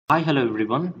Hi, hello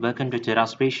everyone. Welcome to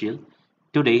TerraSpatial.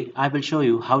 Today, I will show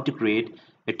you how to create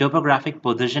a topographic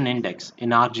position index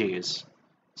in ArcGIS.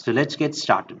 So let's get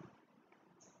started.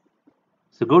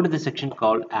 So go to the section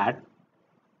called Add.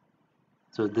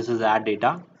 So this is Add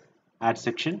Data, Add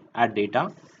section, Add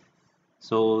Data.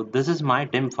 So this is my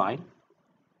DIM file.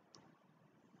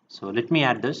 So let me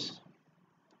add this.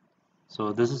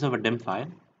 So this is our DIM file.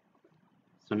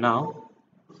 So now,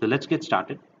 let's get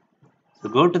started. So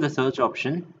go to the search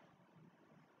option.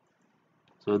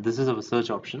 So this is our search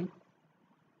option.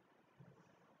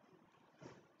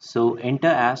 So enter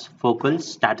as focal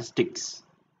statistics.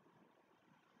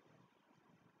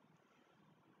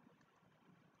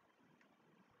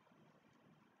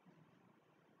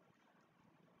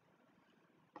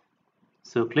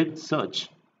 So click search.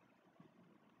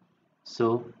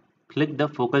 So click the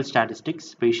focal statistics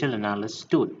spatial analysis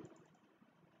tool.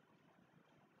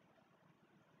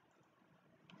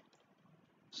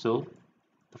 So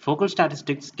the focal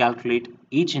statistics calculate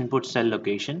each input cell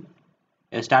location,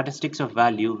 a statistics of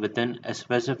value within a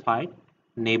specified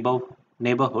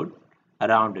neighborhood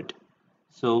around it.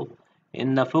 So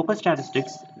in the focal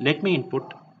statistics, let me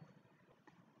input.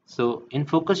 So in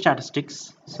focal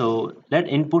statistics, let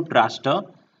input raster.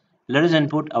 Let us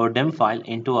input our DIM file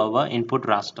into our input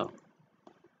raster.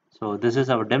 So this is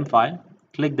our DIM file.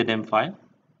 Click the DIM file.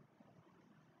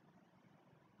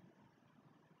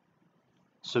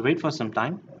 So wait for some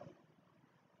time.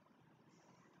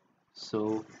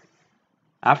 So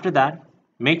after that,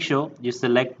 make sure you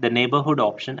select the neighborhood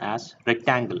option as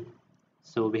rectangle.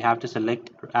 So we have to select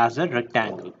as a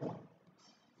rectangle.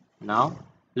 Now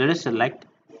let us select.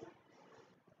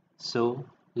 So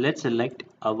let's select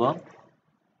our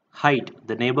height,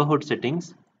 the neighborhood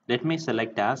settings. Let me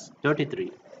select as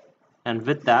 33 and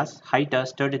width as height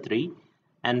as 33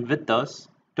 and width as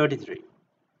 33.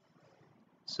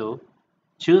 So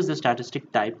choose the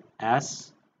statistic type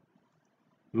as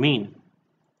mean.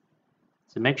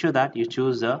 So make sure that you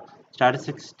choose a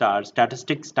statistics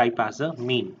type as a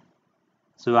mean.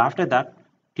 So after that,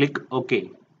 click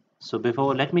OK. So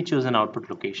before, let me choose an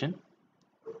output location.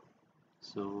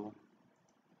 So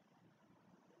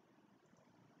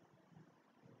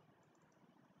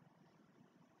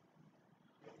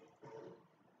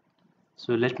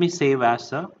let me save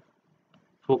as a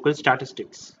focal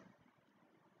statistics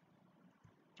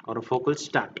or a focal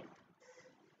stat.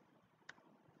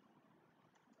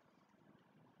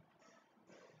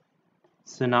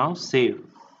 So now save.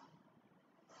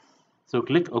 So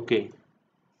click OK.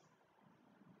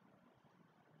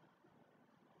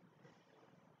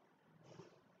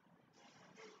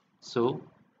 So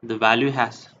the value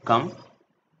has come.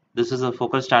 This is a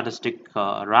focal statistic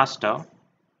raster.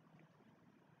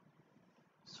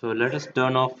 So let us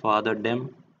turn off the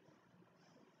DIM.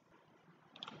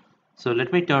 So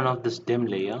let me turn off this DIM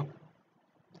layer.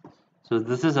 So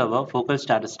this is our focal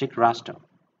statistic raster.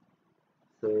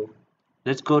 So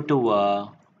let's go to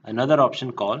another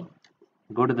option called,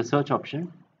 go to the search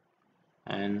option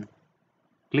and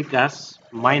click as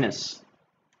minus.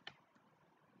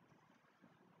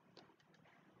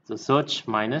 So search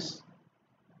minus.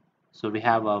 So we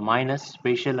have a minus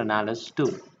spatial analysis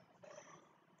tool.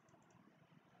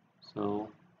 So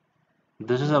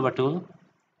this is our tool,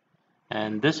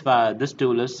 and this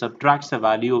tool is subtracts the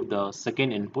value of the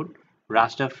second input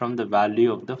raster from the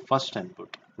value of the first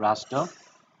input raster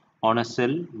on a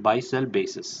cell by cell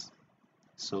basis.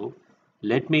 So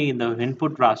let me in the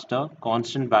input raster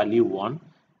constant value 1,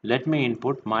 let me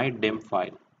input my DIM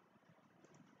file.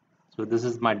 So this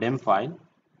is my DIM file,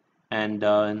 and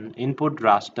input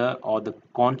raster or the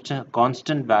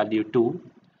constant value 2.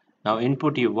 Now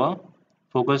input your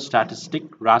focal statistic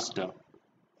raster.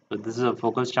 So this is a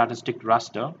focal statistic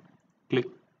raster. Click.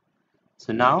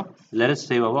 So now let us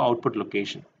save our output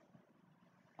location.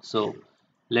 So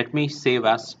let me save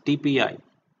as TPI.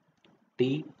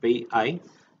 TPI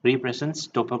represents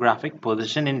topographic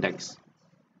position index.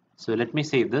 So let me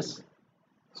save this.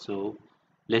 So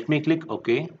let me click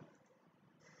OK.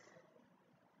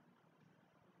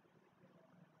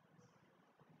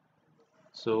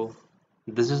 So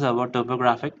this is our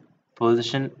topographic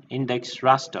position index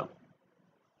raster.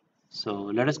 So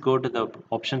let us go to the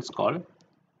options call.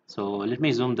 So let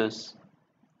me zoom this.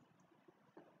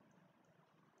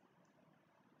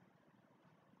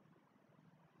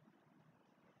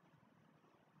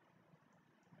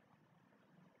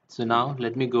 So now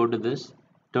let me go to this,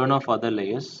 turn off other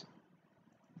layers.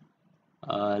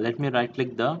 Let me right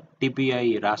click the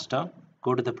TPI raster,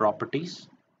 go to the properties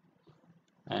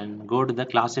and go to the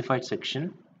classified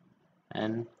section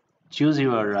and choose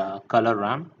your color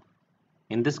RAM.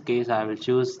 In this case I will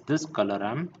choose this color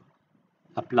RAM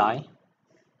apply,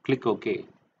 click OK.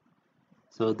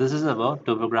 So this is about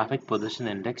Topographic Position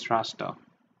Index raster.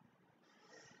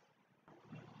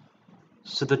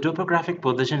 So the Topographic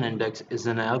Position Index is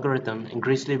an algorithm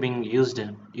increasingly being used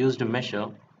to measure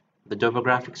the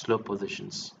topographic slope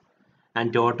positions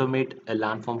and to automate a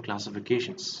landform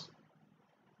classifications.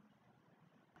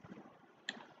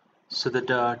 So that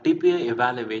TPI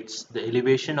evaluates the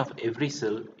elevation of every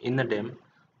cell in the DEM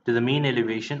to the mean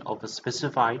elevation of a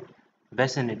specified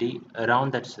vicinity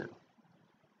around that cell.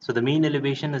 So the mean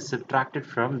elevation is subtracted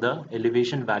from the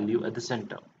elevation value at the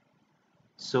center.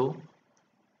 So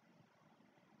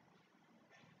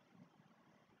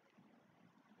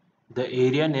the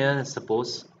area near,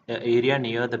 suppose area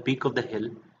near the peak of the hill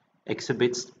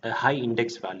exhibits a high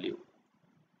index value.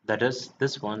 That is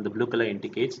this one, the blue color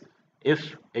indicates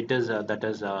if it is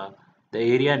the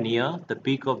area near the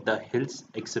peak of the hills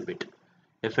exhibit.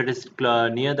 If it is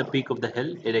near the peak of the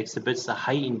hill, it exhibits a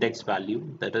high index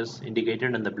value that is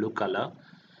indicated in the blue color.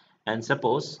 And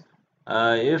suppose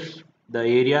if the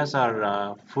areas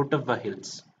are foot of the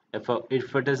hills,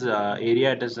 if it is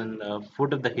area it is in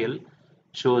foot of the hill,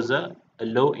 shows a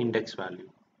low index value.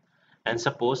 And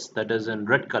suppose that is in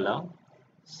red color,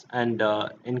 and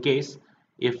in case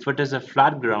if it is a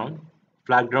flat ground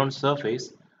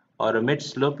surface or a mid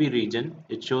slopy region,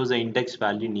 it shows an index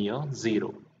value near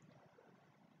 0.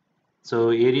 So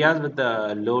areas with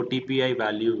a low TPI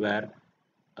value where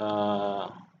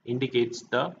indicates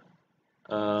the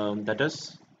that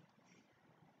is,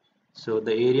 so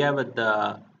the area with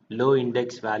the low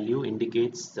index value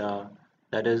indicates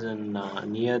that is in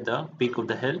near the peak of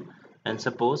the hill. And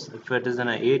suppose if it is in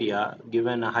an area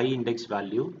given a high index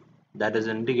value that is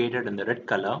indicated in the red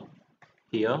color,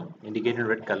 here indicated in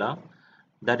red color,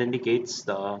 that indicates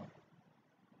the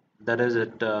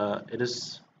it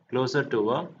is closer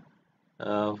to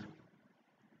a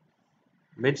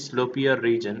mid slopy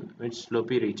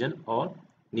region or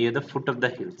near the foot of the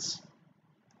hills.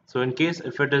 So in case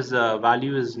if it is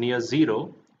value is near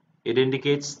 0, it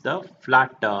indicates the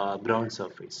flat ground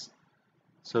surface.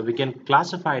 So we can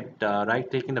classify it, right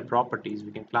clicking the properties,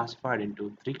 we can classify it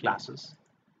into 3 classes.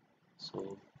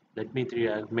 So let me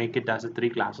make it as a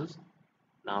 3 classes.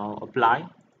 Now apply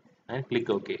and click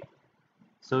OK.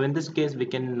 So in this case we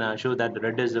can show that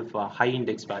red is of high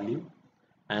index value,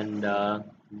 and that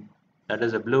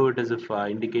is a blue it is of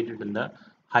indicated in the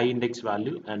high index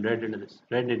value, and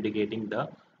red indicating the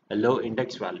low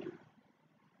index value.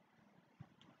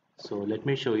 So let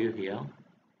me show you here.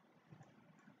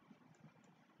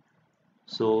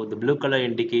 So the blue color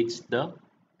indicates the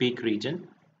peak region,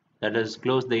 that is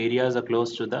close, the areas are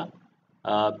close to the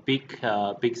peak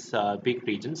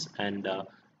regions, and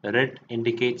the red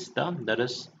indicates that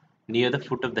is near the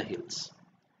foot of the hills.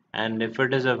 And if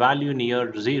it is a value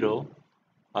near 0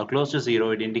 or close to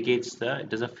 0, it indicates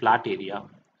it is a flat area,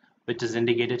 which is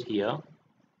indicated here,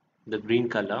 the green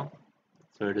color.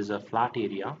 So it is a flat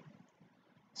area.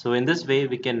 So in this way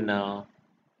we can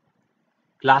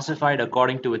classify it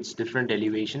according to its different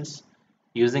elevations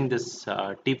using this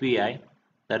TPI,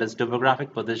 that is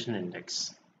Topographic Position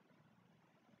Index.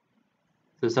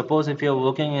 So suppose if you are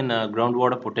working in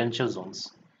groundwater potential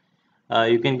zones,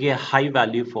 you can get a high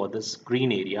value for this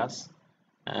green areas,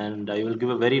 and you will give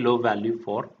a very low value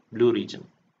for blue region,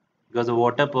 because the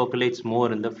water percolates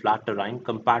more in the flat terrain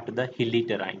compared to the hilly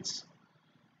terrains.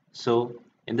 So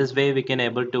in this way we can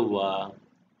able to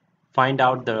find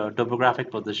out the Topographic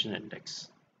Position Index.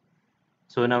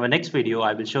 So in our next video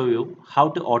I will show you how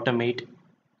to automate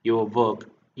your work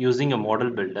using a model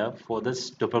builder for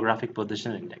this Topographic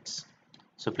Position Index.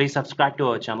 So please subscribe to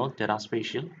our channel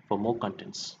TerraSpatial for more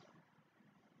contents.